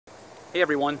Hey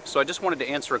everyone, so I just wanted to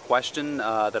answer a question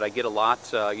that I get a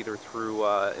lot, either through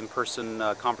in-person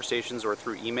conversations or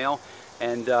through email,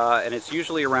 and it's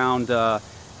usually around how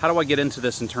do I get into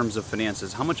this in terms of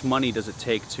finances? How much money does it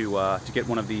take to get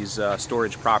one of these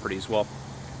storage properties? Well,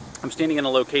 I'm standing in a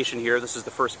location here. This is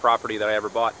the first property that I ever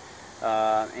bought,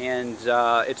 and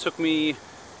it took me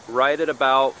right at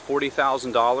about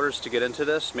 $40,000 to get into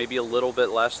this, maybe a little bit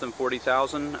less than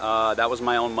 $40,000. That was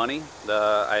my own money.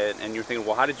 And you're thinking,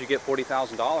 well, how did you get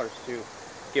 $40,000 to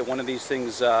get one of these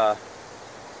things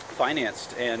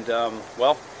financed? And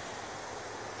well,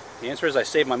 the answer is I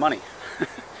saved my money.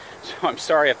 So I'm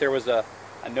sorry if there was a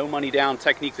no money down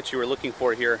technique that you were looking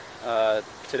for here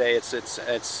today.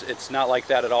 It's not like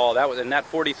that at all. That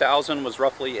 40,000 was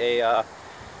roughly a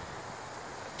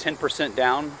 10%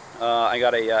 down. I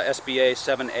got a SBA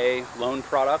 7A loan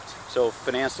product, so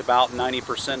financed about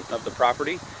 90% of the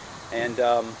property. And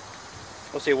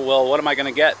we'll say, well, what am I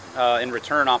going to get in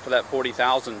return off of that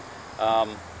 40,000?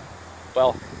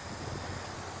 Well,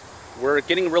 we're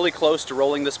getting really close to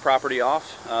rolling this property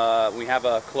off. We have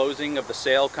a closing of the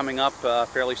sale coming up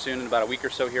fairly soon, in about a week or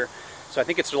so here. So I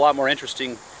think it's a lot more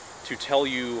interesting to tell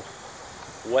you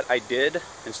what I did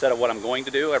instead of what I'm going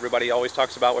to do. Everybody always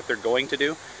talks about what they're going to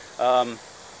do.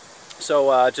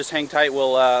 So just hang tight.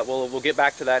 We'll get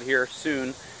back to that here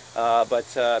soon.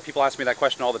 But people ask me that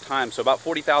question all the time. So about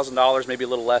 $40,000, maybe a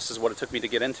little less, is what it took me to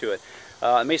get into it.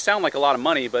 It may sound like a lot of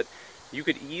money, but you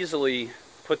could easily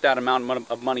put that amount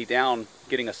of money down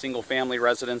getting a single-family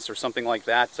residence or something like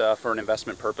that for an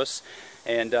investment purpose.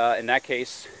 And in that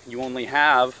case, you only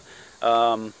have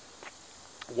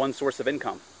one source of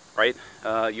income, right?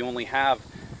 You only have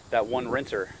that one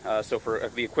renter. So for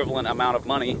the equivalent amount of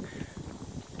money,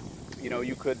 you know,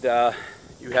 you could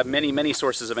you have many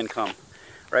sources of income,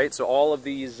 right? So all of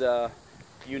these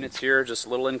units here, just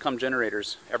little income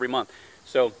generators every month.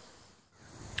 So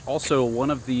also,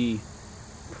 one of the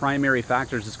primary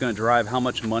factors that's going to drive how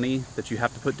much money that you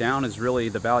have to put down is really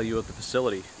the value of the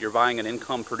facility. You're buying an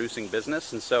income producing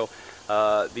business, and so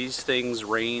these things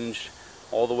range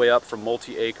all the way up from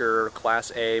multi-acre,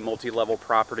 class A, multi-level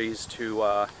properties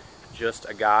to just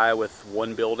a guy with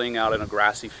one building out in a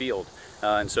grassy field.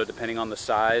 And so depending on the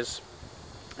size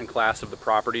and class of the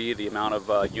property, the amount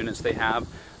of units they have,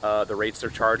 the rates they're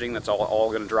charging, that's all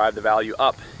going to drive the value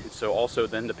up. And so also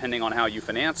then, depending on how you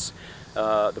finance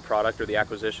the product or the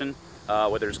acquisition,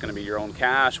 whether it's going to be your own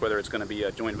cash, whether it's going to be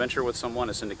a joint venture with someone,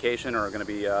 a syndication, or going to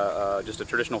be just a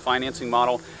traditional financing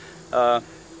model,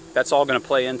 that's all going to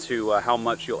play into how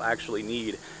much you'll actually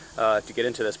need to get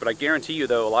into this. But I guarantee you,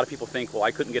 though, a lot of people think, well,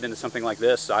 I couldn't get into something like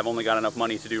this. I've only got enough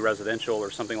money to do residential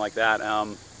or something like that. I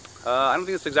don't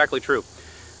think that's exactly true.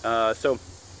 So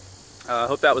I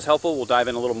hope that was helpful. We'll dive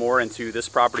in a little more into this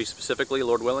property specifically,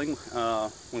 Lord willing.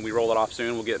 When we roll it off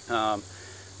soon, we'll get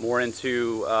more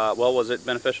into, well, was it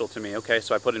beneficial to me? Okay,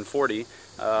 so I put in 40. You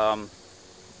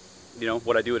know,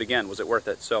 would I do it again? Was it worth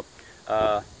it? So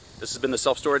this has been the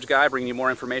Self Storage Guy, bringing you more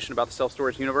information about the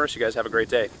self-storage universe. You guys have a great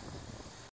day.